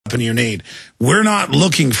weapon you need. We're not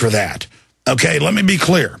looking for that. Okay, let me be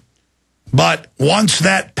clear. But once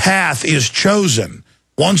that path is chosen,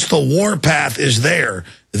 once the war path is there,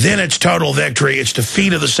 then it's total victory. It's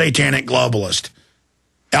defeat of the satanic globalist.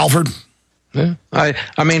 Alfred? Yeah.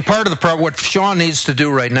 I mean, part of the problem, what Sean needs to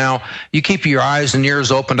do right now, you keep your eyes and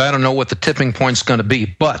ears open. I don't know what the tipping point's going to be,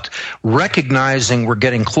 but recognizing we're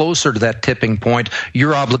getting closer to that tipping point,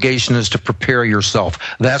 your obligation is to prepare yourself.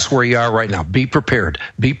 That's where you are right now. Be prepared.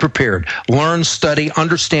 Be prepared. Learn, study,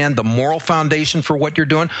 understand the moral foundation for what you're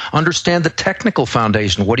doing. Understand the technical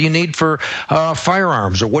foundation. What do you need for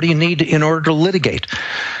firearms, or what do you need in order to litigate?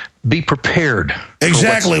 Be prepared.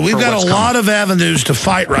 Exactly. We've got a lot of avenues to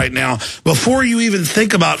fight right now. Before you even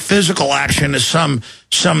think about physical action as some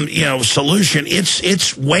solution,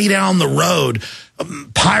 it's way down the road.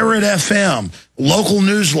 Pirate FM, local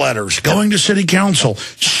newsletters, going to city council,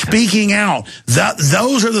 speaking out.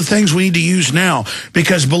 Those are the things we need to use now,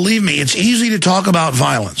 because believe me, it's easy to talk about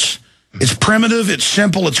violence. It's primitive, it's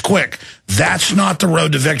simple, it's quick. That's not the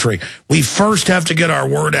road to victory. We first have to get our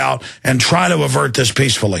word out and try to avert this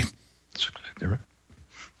peacefully. That's exactly right.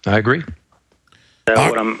 I agree.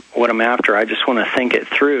 What I'm after, I just want to think it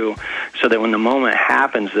through so that when the moment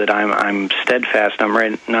happens that I'm steadfast,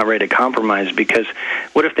 I'm not ready to compromise. Because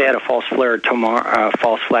what if they had a false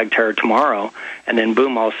flag terror tomorrow, and then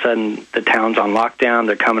boom, all of a sudden the town's on lockdown,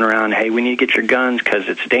 they're coming around, hey, we need to get your guns because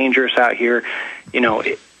it's dangerous out here.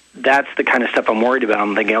 That's the kind of stuff I'm worried about.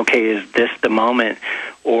 I'm thinking, okay, is this the moment,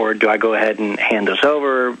 or do I go ahead and hand this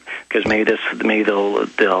over because maybe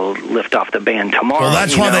they'll lift off the ban tomorrow? Well,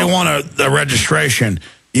 that's why they want a registration.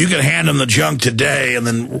 You can hand them the junk today and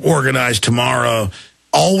then organize tomorrow.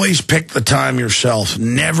 Always pick the time yourself.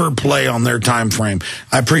 Never play on their time frame.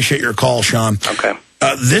 I appreciate your call, Sean. Okay.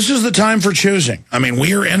 This is the time for choosing. I mean,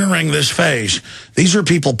 we are entering this phase. These are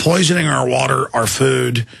people poisoning our water, our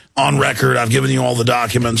food, on record. I've given you all the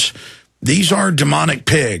documents. These are demonic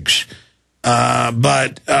pigs.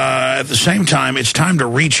 But at the same time, it's time to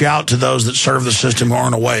reach out to those that serve the system who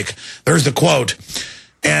aren't awake. There's the quote.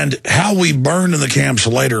 And how we burned in the camps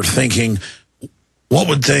later thinking, what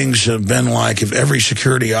would things have been like if every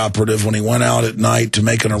security operative, when he went out at night to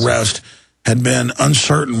make an arrest, had been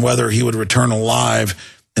uncertain whether he would return alive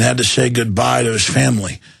and had to say goodbye to his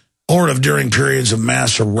family. Or if during periods of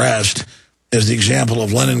mass arrest, as the example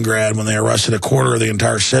of Leningrad, when they arrested a quarter of the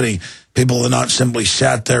entire city, people had not simply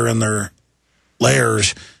sat there in their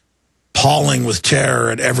lairs, appalling with terror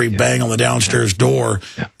at every bang on the downstairs door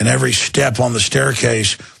and every step on the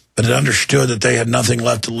staircase, but had understood that they had nothing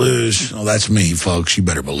left to lose. Oh, that's me, folks. You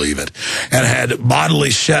better believe it. And had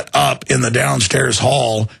bodily set up in the downstairs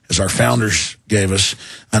hall, as our founders gave us,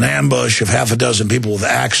 an ambush of half a dozen people with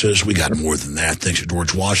axes. We got more than that, thanks to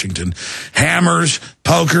George Washington. Hammers,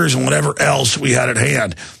 pokers, and whatever else we had at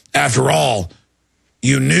hand. After all,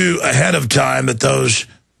 you knew ahead of time that those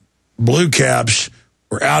blue caps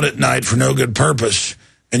were out at night for no good purpose,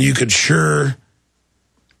 and you could sure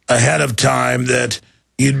ahead of time that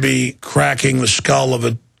you'd be cracking the skull of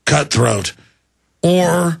a cutthroat.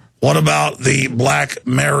 Or what about the Black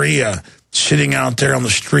Maria sitting out there on the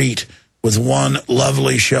street with one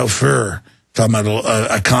lovely chauffeur, talking about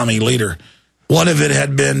a commie leader? What if it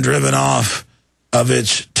had been driven off of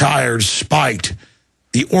its tires, spiked?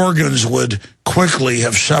 The organs would quickly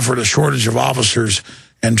have suffered a shortage of officers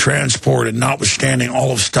and transport, and notwithstanding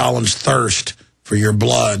all of Stalin's thirst for your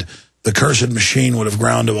blood, the cursed machine would have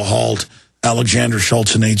ground to a halt. Alexander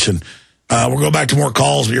Solzhenitsyn. We'll go back to more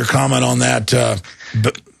calls, but your comment on that.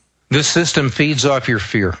 This system feeds off your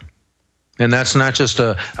fear. And that's not just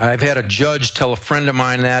I've had a judge tell a friend of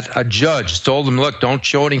mine that. A judge told him, look, don't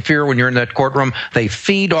show any fear when you're in that courtroom. They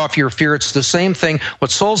feed off your fear. It's the same thing. What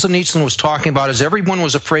Solzhenitsyn was talking about is everyone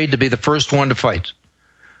was afraid to be the first one to fight.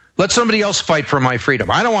 Let somebody else fight for my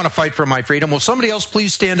freedom. I don't want to fight for my freedom. Will somebody else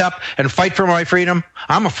please stand up and fight for my freedom?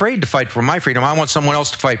 I'm afraid to fight for my freedom. I want someone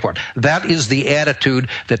else to fight for it. That is the attitude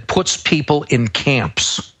that puts people in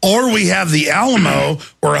camps. Or we have the Alamo,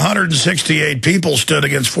 where 168 people stood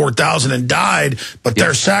against 4,000 and died, but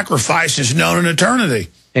their sacrifice is known in eternity.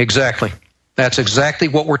 Exactly. That's exactly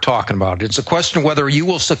what we're talking about. It's a question of whether you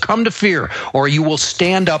will succumb to fear or you will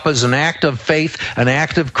stand up as an act of faith, an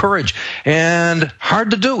act of courage. And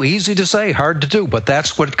hard to do, easy to say, hard to do, but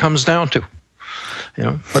that's what it comes down to. You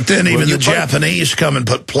know? But then even the Japanese come and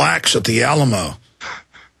put plaques at the Alamo.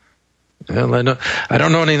 Well, I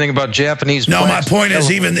don't know anything about Japanese plaques. No, my point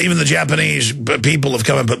is even the Japanese people have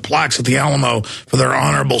come and put plaques at the Alamo for their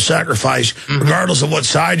honorable sacrifice, regardless of what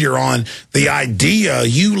side you're on. The idea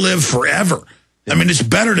you live forever. I mean, it's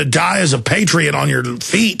better to die as a patriot on your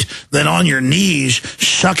feet than on your knees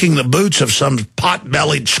sucking the boots of some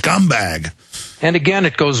pot-bellied scumbag. And again,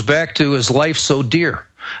 it goes back to, is life so dear?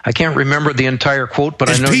 I can't remember the entire quote, but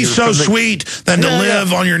I know peace so sweet than to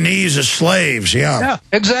live on your knees as slaves. Yeah,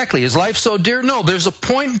 exactly. Is life so dear? No, there's a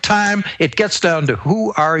point in time it gets down to,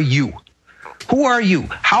 who are you? Who are you?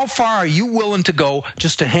 How far are you willing to go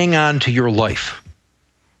just to hang on to your life?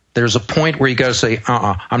 There's a point where you got to say,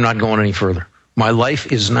 I'm not going any further. My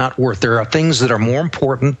life is not worth. There are things that are more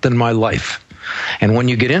important than my life. And when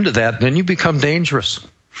you get into that, then you become dangerous.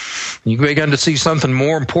 You begin to see something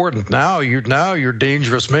more important. Now you're a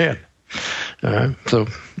dangerous man. So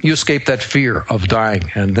you escape that fear of dying,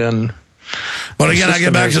 and then. But again, I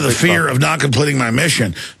get back to the fear of not completing my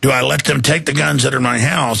mission. Do I let them take the guns that are in my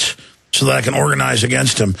house so that I can organize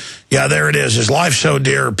against them? Yeah, there it is. Is life so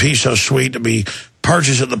dear, or peace so sweet, to be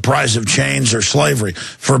purchased at the price of chains or slavery?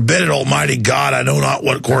 Forbid it, Almighty God. I know not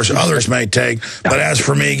what course others may take, but as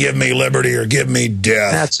for me, give me liberty or give me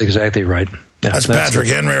death. That's exactly right. Yeah, that's Patrick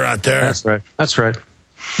Henry right there. That's right. That's right.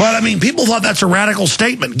 But, I mean, people thought that's a radical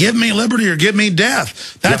statement. Give me liberty or give me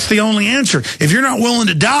death. That's the only answer. If you're not willing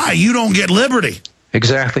to die, you don't get liberty.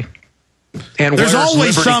 Exactly. And there's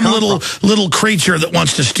always some little creature that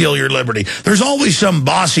wants to steal your liberty. There's always some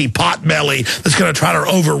bossy potbelly that's going to try to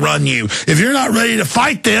overrun you. If you're not ready to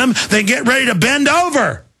fight them, then get ready to bend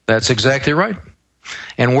over. That's exactly right.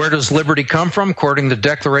 And where does liberty come from? According to the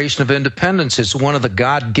Declaration of Independence, it's one of the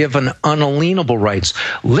God-given unalienable rights.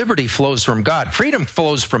 Liberty flows from God. Freedom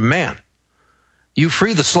flows from man. You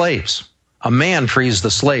free the slaves. A man frees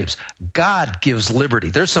the slaves. God gives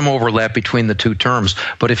liberty. There's some overlap between the two terms.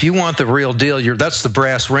 But if you want the real deal, that's the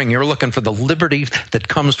brass ring. You're looking for the liberty that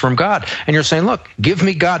comes from God. And you're saying, look, give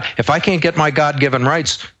me God. If I can't get my God-given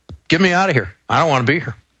rights, get me out of here. I don't want to be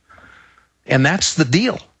here. And that's the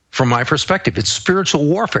deal. From my perspective, it's spiritual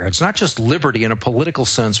warfare. It's not just liberty in a political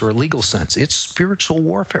sense or a legal sense. It's spiritual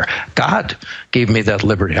warfare. God gave me that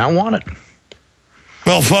liberty. I want it.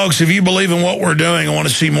 Well, folks, if you believe in what we're doing and want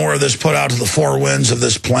to see more of this put out to the four winds of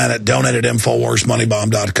this planet, donate at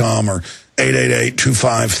InfoWarsMoneyBomb.com or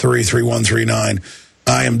 888-253-3139.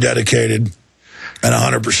 I am dedicated and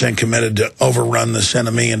 100% committed to overrun this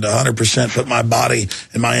enemy and to 100% put my body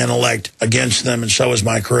and my intellect against them, and so is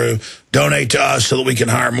my crew. Donate to us so that we can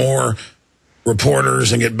hire more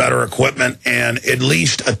reporters and get better equipment and at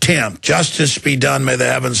least attempt. Justice be done, may the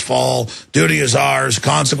heavens fall. Duty is ours.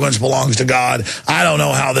 Consequence belongs to God. I don't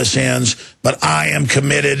know how this ends, but I am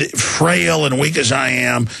committed, frail and weak as I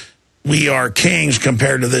am. We are kings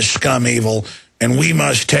compared to this scum evil, and we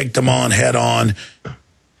must take them on head on.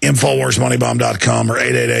 InfoWarsMoneyBomb.com or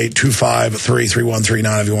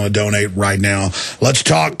 888-253-3139 if you want to donate right now. Let's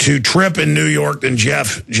talk to Trip in New York, and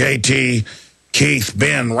Jeff, JT, Keith,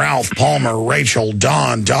 Ben, Ralph, Palmer, Rachel,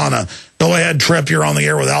 Don, Donna. Go ahead, Trip. You're on the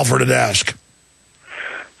air with Alfred Adask.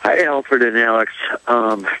 Hi, Alfred and Alex.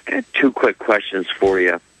 Got two quick questions for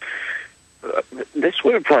you. This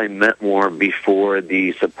would have probably meant more before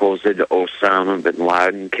the supposed Osama bin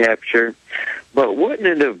Laden capture, but wouldn't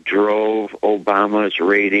it have drove Obama's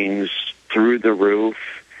ratings through the roof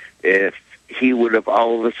if he would have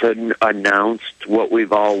all of a sudden announced what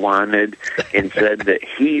we've all wanted and said that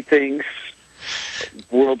he thinks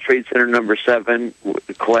World Trade Center number 7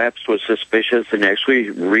 collapse was suspicious and actually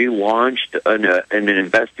relaunched an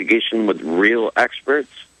investigation with real experts?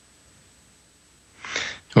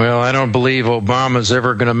 Well, I don't believe Obama's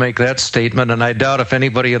ever going to make that statement, and I doubt if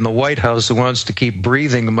anybody in the White House who wants to keep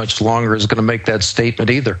breathing much longer is going to make that statement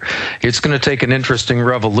either. It's going to take an interesting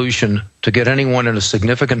revolution to get anyone in a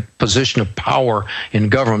significant position of power in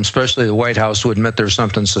government, especially the White House, to admit there's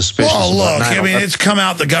something suspicious. Well, look, I mean, it's come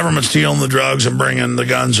out the government's stealing the drugs and bringing the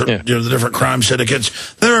guns, or, the different crime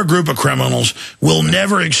syndicates. They're a group of criminals. We'll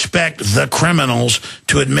never expect the criminals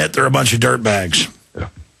to admit they're a bunch of dirtbags.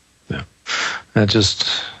 That just,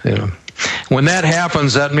 when that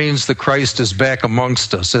happens, that means the Christ is back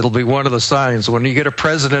amongst us. It'll be one of the signs. When you get a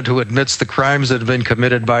president who admits the crimes that have been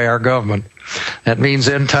committed by our government, that means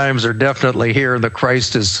end times are definitely here. The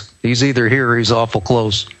Christ he's either here or he's awful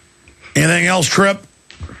close. Anything else, Trip?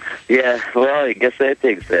 Yeah, well, I guess that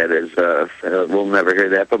takes that as we'll never hear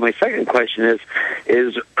that. But my second question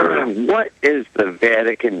is what is the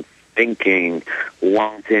Vatican thinking,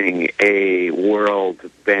 wanting a world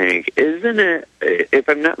bank? Isn't it, if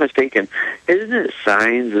I'm not mistaken, isn't it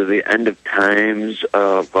signs of the end of times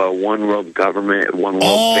of one world government, one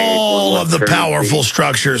world bank? All of the powerful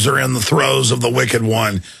structures are in the throes of the wicked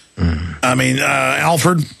one. I mean,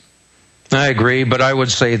 Alfred? I agree, but I would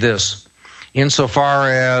say this. Insofar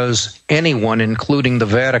as anyone, including the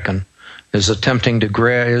Vatican, is attempting to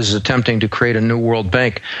create a new World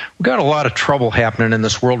Bank. We've got a lot of trouble happening in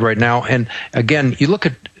this world right now. And again, you look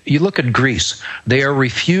at Greece. They are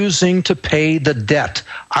refusing to pay the debt.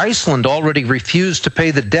 Iceland already refused to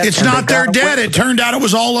pay the debt. It's not their debt. It turned out it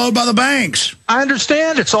was all owed by the banks. I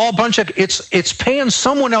understand. It's all a bunch of it's paying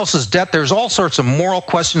someone else's debt. There's all sorts of moral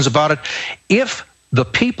questions about it. If the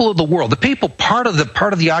people of the world, the people part of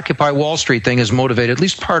the Occupy Wall Street thing is motivated, at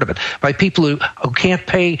least part of it, by people who can't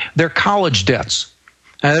pay their college debts.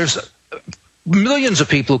 And there's millions of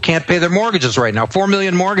people who can't pay their mortgages right now. 4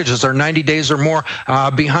 million mortgages are 90 days or more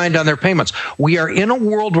behind on their payments. We are in a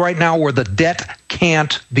world right now where the debt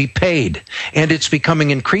can't be paid. And it's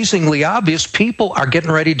becoming increasingly obvious people are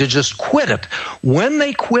getting ready to just quit it. When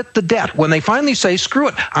they quit the debt, when they finally say, screw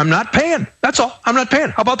it, I'm not paying. That's all. I'm not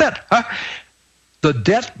paying. How about that? The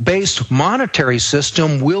debt-based monetary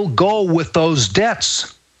system will go with those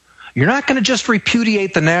debts. You're not going to just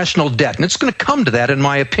repudiate the national debt. And it's going to come to that, in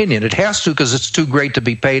my opinion. It has to, because it's too great to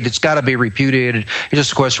be paid. It's got to be repudiated. It's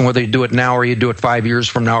just a question whether you do it now or you do it 5 years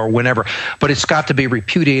from now or whenever. But it's got to be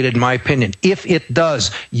repudiated, in my opinion. If it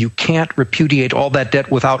does, you can't repudiate all that debt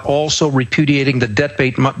without also repudiating the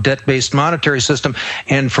debt-based monetary system.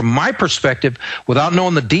 And from my perspective, without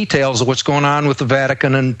knowing the details of what's going on with the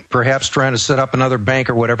Vatican and perhaps trying to set up another bank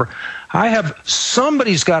or whatever,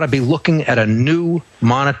 somebody's got to be looking at a new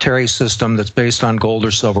monetary system that's based on gold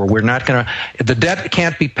or silver. We're not going to, the debt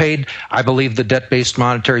can't be paid. I believe the debt-based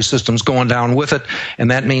monetary system's going down with it,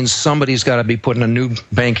 and that means somebody's got to be putting a new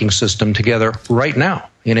banking system together right now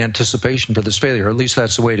in anticipation for this failure. At least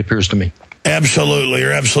that's the way it appears to me. Absolutely.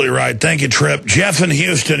 You're absolutely right. Thank you, Trip. Jeff in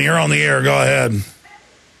Houston, you're on the air. Go ahead.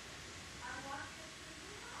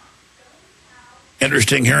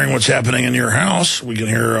 Interesting hearing what's happening in your house. We can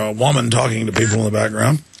hear a woman talking to people in the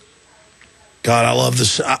background. God, I love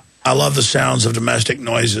this. I love the sounds of domestic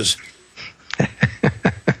noises.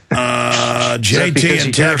 JT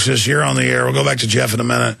in Texas, you're on the air. We'll go back to Jeff in a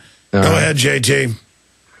minute. Go ahead, JT.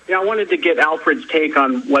 Yeah, I wanted to get Alfred's take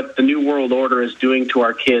on what the New World Order is doing to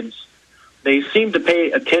our kids. They seem to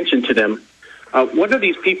pay attention to them. What are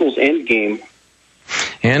these people's end game?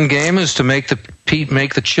 End game is to make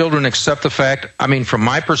the children accept the fact. I mean, from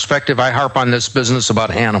my perspective, I harp on this business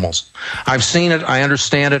about animals. I've seen it. I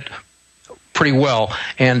understand it pretty well.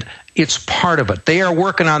 And it's part of it. They are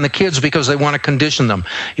working on the kids because they want to condition them.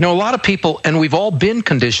 You know, a lot of people, and we've all been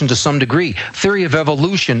conditioned to some degree. Theory of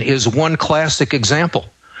evolution is one classic example.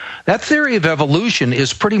 That theory of evolution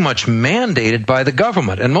is pretty much mandated by the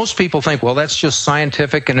government, and most people think, well, that's just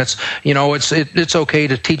scientific, and it's okay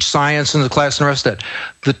to teach science in the class and the rest of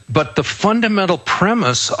that. But the fundamental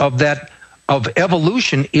premise of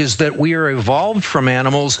evolution is that we are evolved from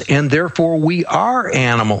animals, and therefore we are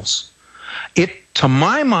animals. To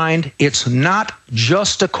my mind, it's not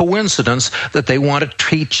just a coincidence that they want to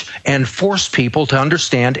teach and force people to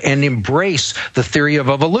understand and embrace the theory of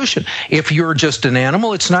evolution. If you're just an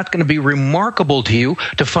animal, it's not going to be remarkable to you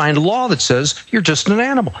to find law that says you're just an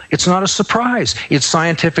animal. It's not a surprise. It's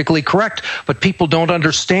scientifically correct. But people don't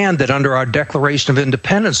understand that under our Declaration of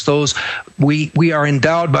Independence, we are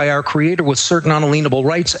endowed by our Creator with certain unalienable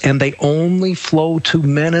rights, and they only flow to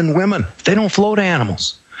men and women. They don't flow to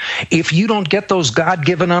animals. If you don't get those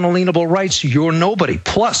God-given unalienable rights, you're nobody.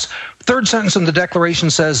 Plus, third sentence in the Declaration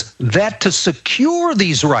says that to secure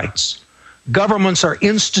these rights, governments are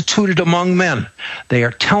instituted among men. They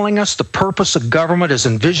are telling us the purpose of government as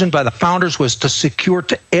envisioned by the founders was to secure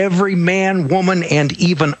to every man, woman, and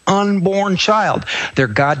even unborn child their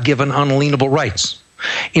God-given unalienable rights.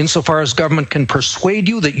 Insofar as government can persuade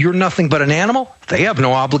you that you're nothing but an animal, they have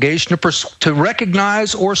no obligation to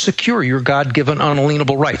recognize or secure your God-given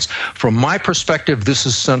unalienable rights. From my perspective, this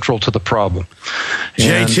is central to the problem.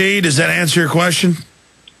 JT, does that answer your question?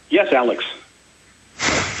 Yes, Alex.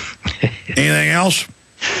 Anything else?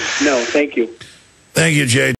 No, thank you. Thank you, JT.